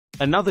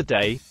Another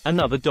day,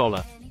 another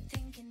dollar.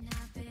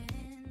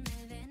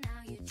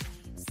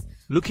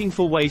 Looking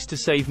for ways to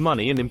save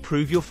money and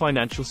improve your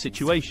financial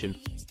situation?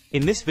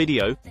 In this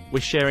video, we're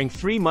sharing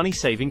 3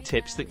 money-saving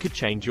tips that could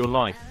change your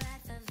life.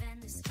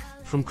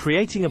 From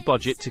creating a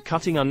budget to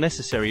cutting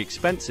unnecessary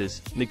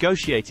expenses,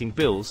 negotiating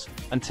bills,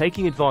 and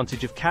taking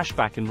advantage of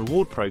cashback and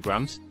reward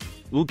programs,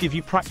 we'll give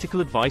you practical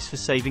advice for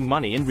saving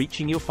money and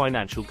reaching your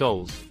financial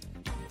goals.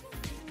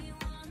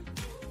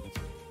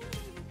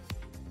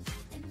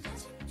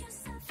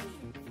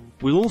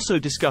 We'll also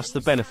discuss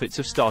the benefits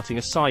of starting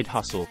a side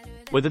hustle,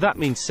 whether that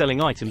means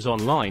selling items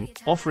online,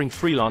 offering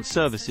freelance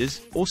services,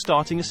 or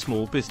starting a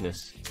small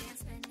business.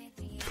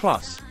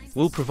 Plus,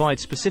 we'll provide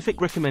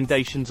specific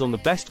recommendations on the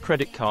best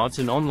credit cards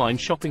and online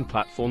shopping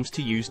platforms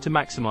to use to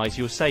maximize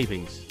your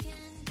savings.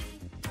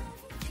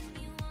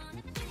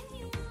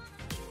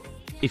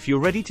 If you're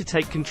ready to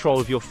take control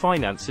of your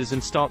finances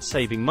and start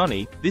saving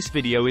money, this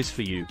video is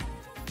for you.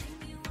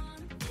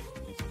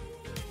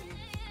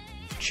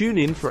 Tune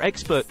in for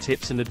expert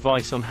tips and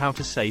advice on how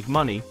to save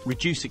money,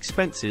 reduce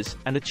expenses,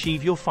 and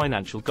achieve your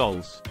financial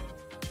goals.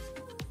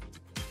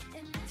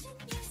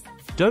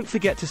 Don't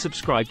forget to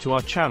subscribe to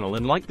our channel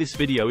and like this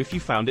video if you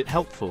found it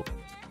helpful.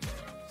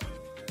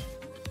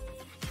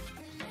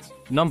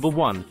 Number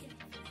 1.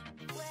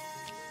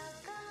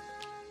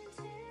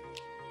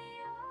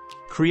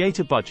 Create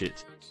a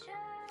budget.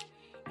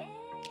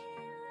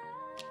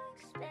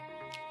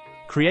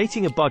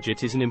 Creating a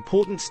budget is an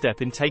important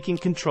step in taking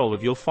control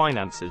of your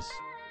finances.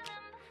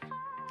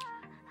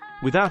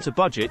 Without a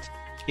budget,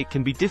 it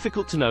can be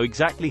difficult to know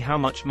exactly how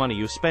much money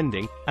you're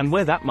spending, and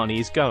where that money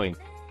is going.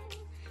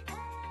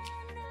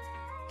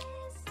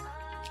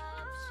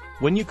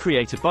 When you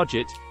create a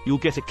budget, you'll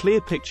get a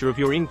clear picture of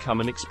your income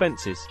and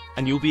expenses,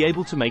 and you'll be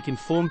able to make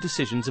informed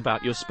decisions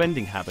about your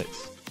spending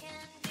habits.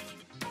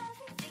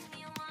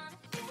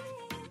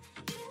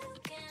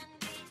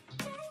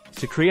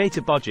 To create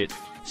a budget,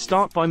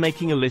 start by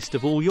making a list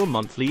of all your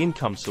monthly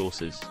income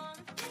sources.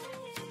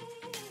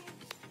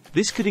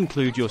 This could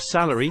include your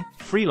salary,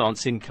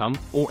 freelance income,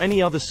 or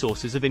any other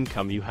sources of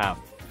income you have.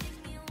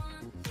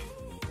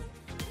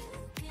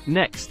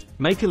 Next,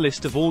 make a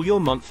list of all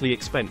your monthly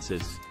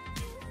expenses.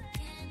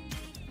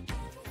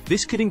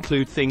 This could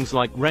include things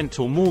like rent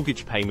or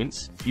mortgage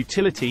payments,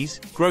 utilities,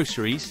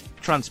 groceries,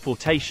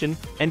 transportation,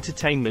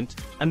 entertainment,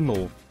 and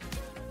more.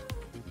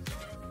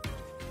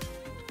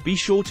 Be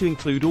sure to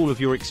include all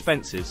of your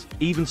expenses,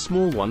 even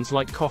small ones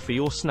like coffee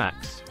or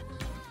snacks.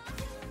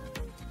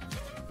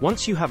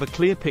 Once you have a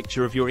clear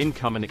picture of your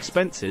income and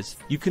expenses,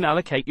 you can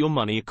allocate your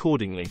money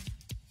accordingly.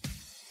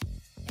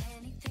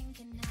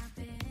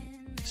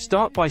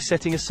 Start by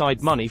setting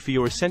aside money for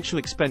your essential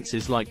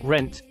expenses like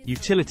rent,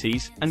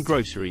 utilities, and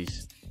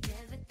groceries.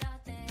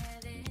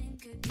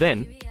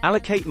 Then,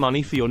 allocate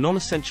money for your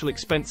non-essential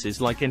expenses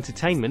like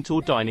entertainment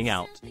or dining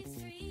out.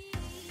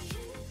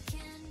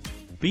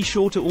 Be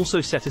sure to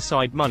also set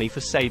aside money for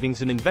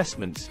savings and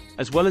investments,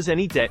 as well as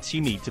any debts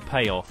you need to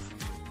pay off.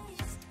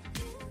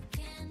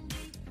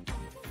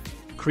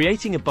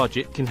 Creating a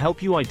budget can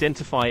help you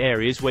identify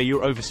areas where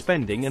you're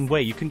overspending and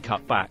where you can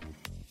cut back.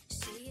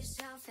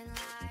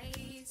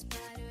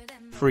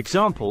 For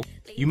example,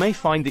 you may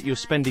find that you're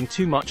spending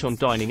too much on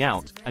dining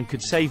out, and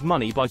could save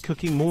money by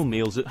cooking more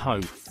meals at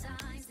home.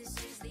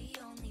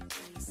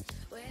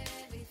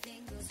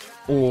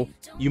 Or,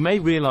 you may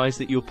realize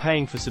that you're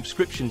paying for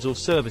subscriptions or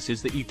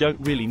services that you don't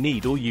really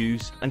need or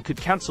use, and could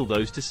cancel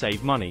those to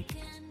save money.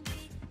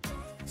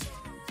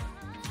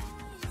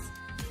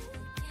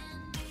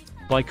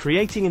 By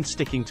creating and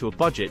sticking to a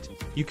budget,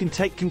 you can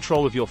take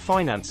control of your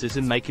finances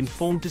and make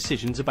informed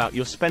decisions about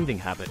your spending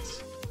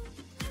habits.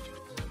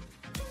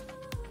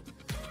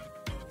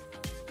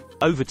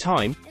 Over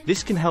time,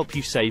 this can help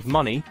you save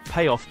money,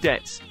 pay off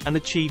debts, and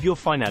achieve your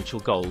financial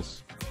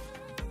goals.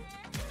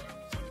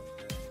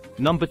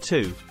 Number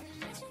 2.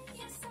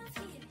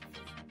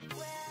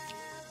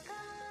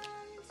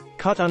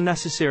 Cut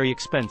unnecessary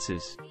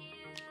expenses.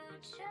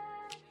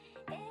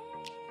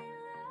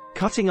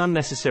 Cutting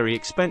unnecessary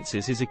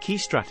expenses is a key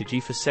strategy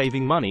for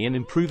saving money and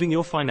improving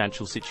your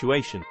financial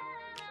situation.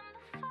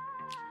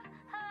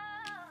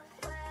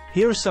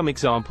 Here are some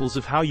examples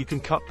of how you can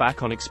cut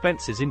back on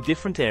expenses in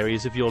different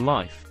areas of your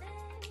life.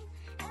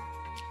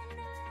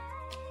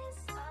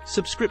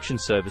 Subscription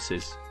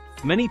services.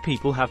 Many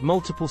people have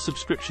multiple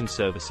subscription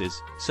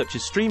services, such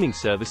as streaming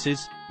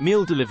services,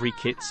 meal delivery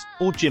kits,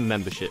 or gym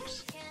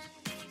memberships.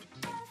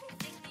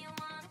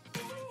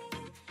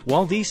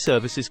 While these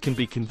services can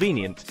be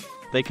convenient,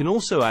 they can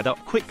also add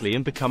up quickly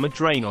and become a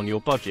drain on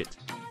your budget.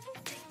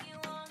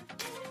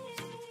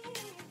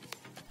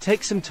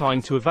 Take some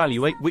time to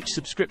evaluate which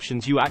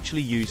subscriptions you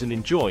actually use and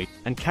enjoy,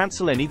 and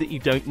cancel any that you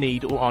don't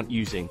need or aren't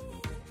using.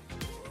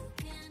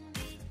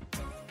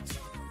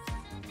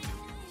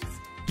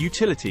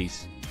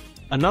 Utilities.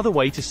 Another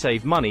way to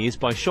save money is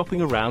by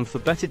shopping around for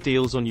better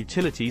deals on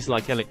utilities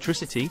like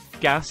electricity,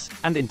 gas,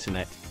 and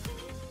internet.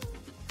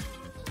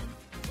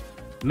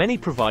 Many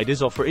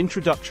providers offer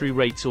introductory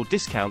rates or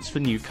discounts for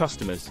new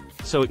customers,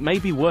 so it may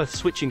be worth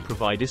switching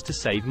providers to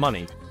save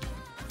money.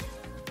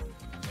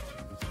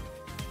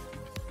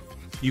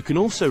 You can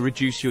also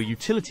reduce your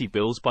utility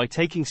bills by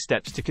taking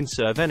steps to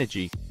conserve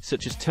energy,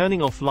 such as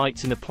turning off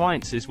lights and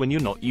appliances when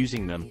you're not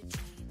using them.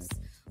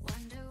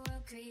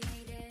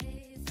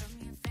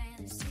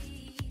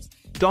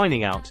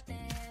 Dining out.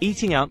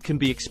 Eating out can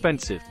be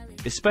expensive,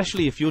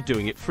 especially if you're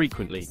doing it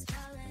frequently.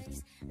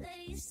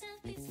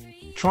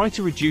 Try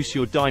to reduce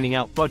your dining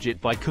out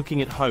budget by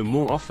cooking at home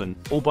more often,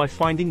 or by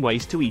finding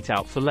ways to eat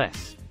out for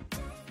less.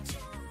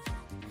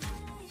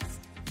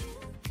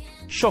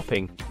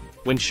 Shopping.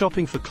 When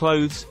shopping for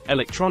clothes,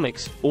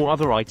 electronics, or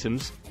other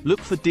items,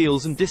 look for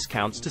deals and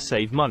discounts to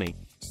save money.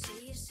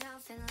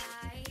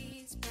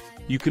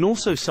 You can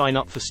also sign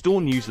up for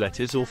store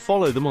newsletters or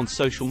follow them on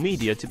social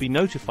media to be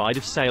notified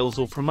of sales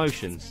or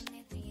promotions.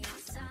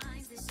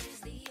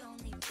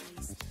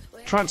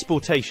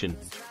 Transportation.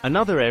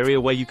 Another area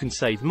where you can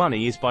save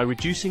money is by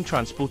reducing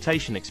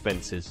transportation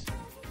expenses.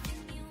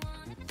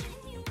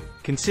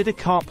 Consider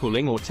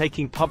carpooling or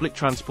taking public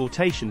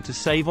transportation to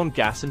save on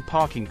gas and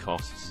parking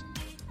costs.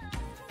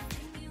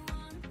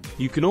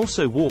 You can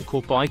also walk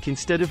or bike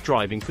instead of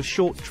driving for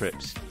short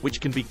trips,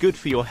 which can be good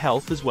for your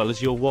health as well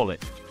as your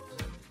wallet.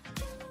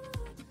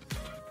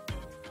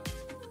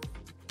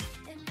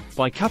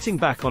 By cutting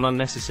back on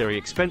unnecessary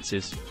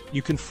expenses,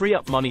 you can free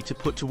up money to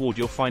put toward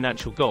your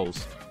financial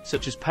goals,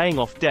 such as paying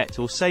off debt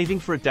or saving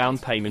for a down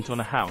payment on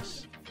a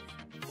house.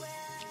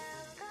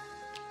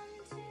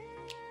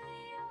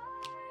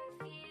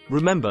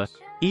 Remember,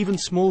 even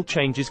small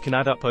changes can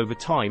add up over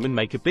time and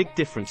make a big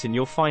difference in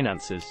your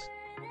finances.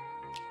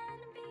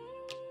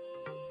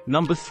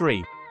 Number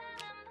 3.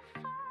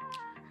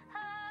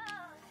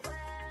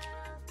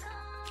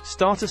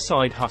 Start a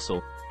side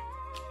hustle.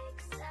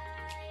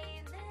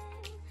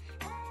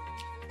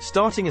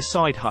 Starting a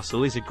side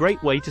hustle is a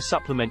great way to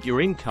supplement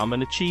your income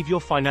and achieve your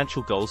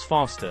financial goals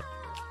faster.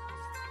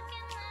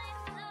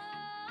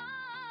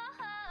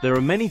 There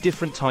are many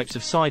different types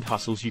of side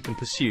hustles you can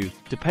pursue,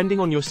 depending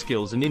on your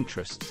skills and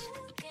interests.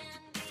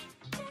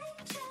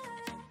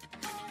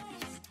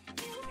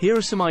 Here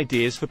are some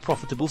ideas for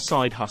profitable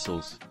side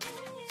hustles.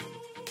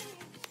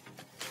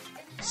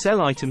 Sell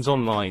items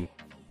online.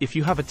 If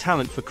you have a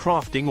talent for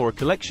crafting or a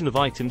collection of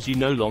items you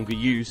no longer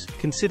use,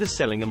 consider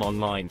selling them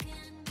online.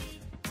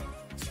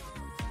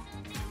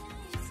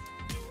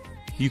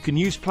 You can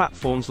use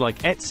platforms like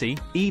Etsy,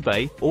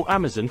 eBay, or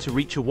Amazon to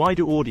reach a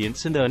wider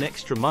audience and earn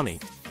extra money.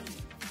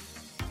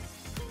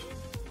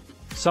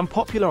 Some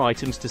popular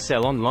items to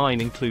sell online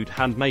include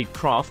handmade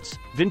crafts,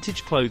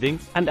 vintage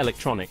clothing, and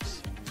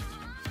electronics.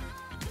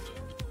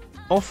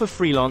 Offer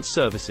freelance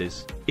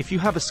services. If you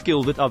have a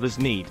skill that others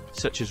need,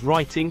 such as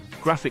writing,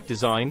 graphic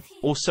design,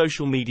 or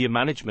social media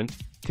management,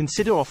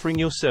 consider offering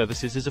your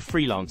services as a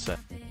freelancer.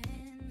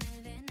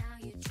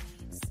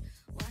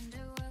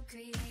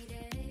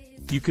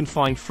 You can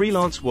find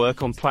freelance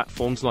work on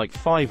platforms like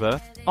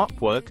Fiverr,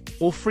 Upwork,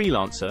 or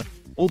Freelancer,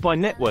 or by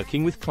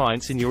networking with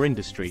clients in your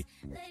industry.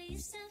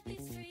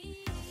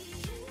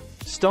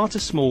 Start a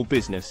small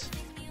business.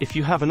 If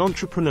you have an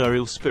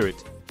entrepreneurial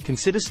spirit,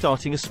 consider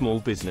starting a small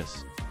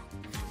business.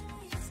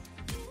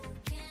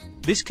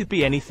 This could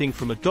be anything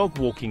from a dog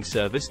walking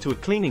service to a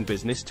cleaning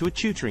business to a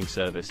tutoring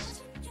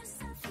service.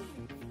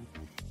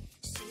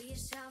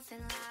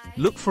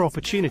 Look for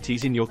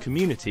opportunities in your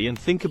community and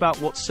think about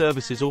what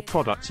services or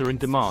products are in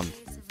demand.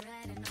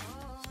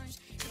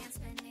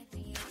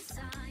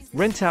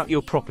 Rent out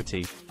your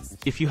property.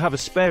 If you have a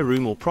spare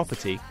room or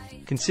property,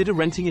 consider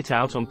renting it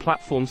out on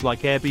platforms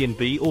like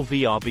Airbnb or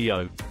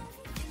VRBO.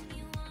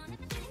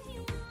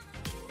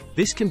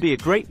 This can be a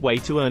great way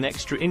to earn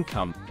extra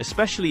income,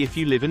 especially if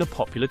you live in a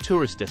popular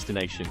tourist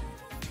destination.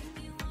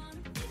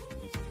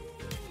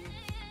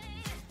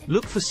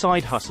 Look for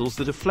side hustles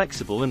that are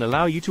flexible and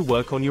allow you to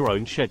work on your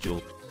own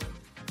schedule.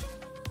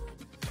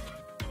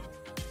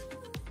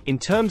 In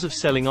terms of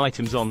selling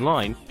items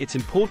online, it's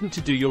important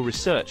to do your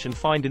research and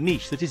find a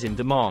niche that is in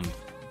demand.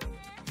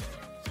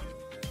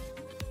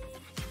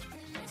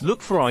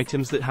 Look for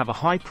items that have a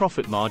high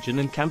profit margin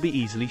and can be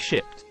easily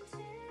shipped.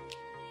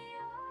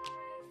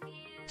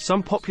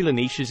 Some popular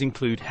niches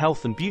include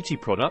health and beauty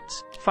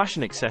products,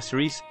 fashion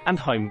accessories, and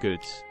home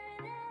goods.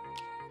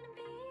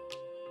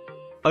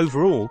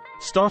 Overall,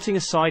 starting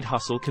a side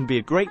hustle can be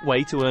a great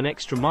way to earn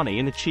extra money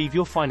and achieve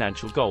your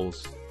financial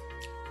goals.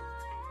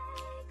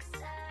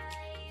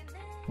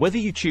 Whether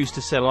you choose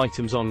to sell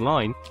items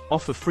online,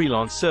 offer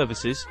freelance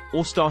services,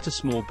 or start a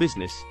small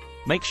business,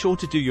 make sure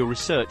to do your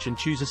research and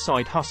choose a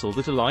side hustle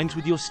that aligns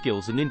with your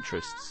skills and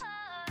interests.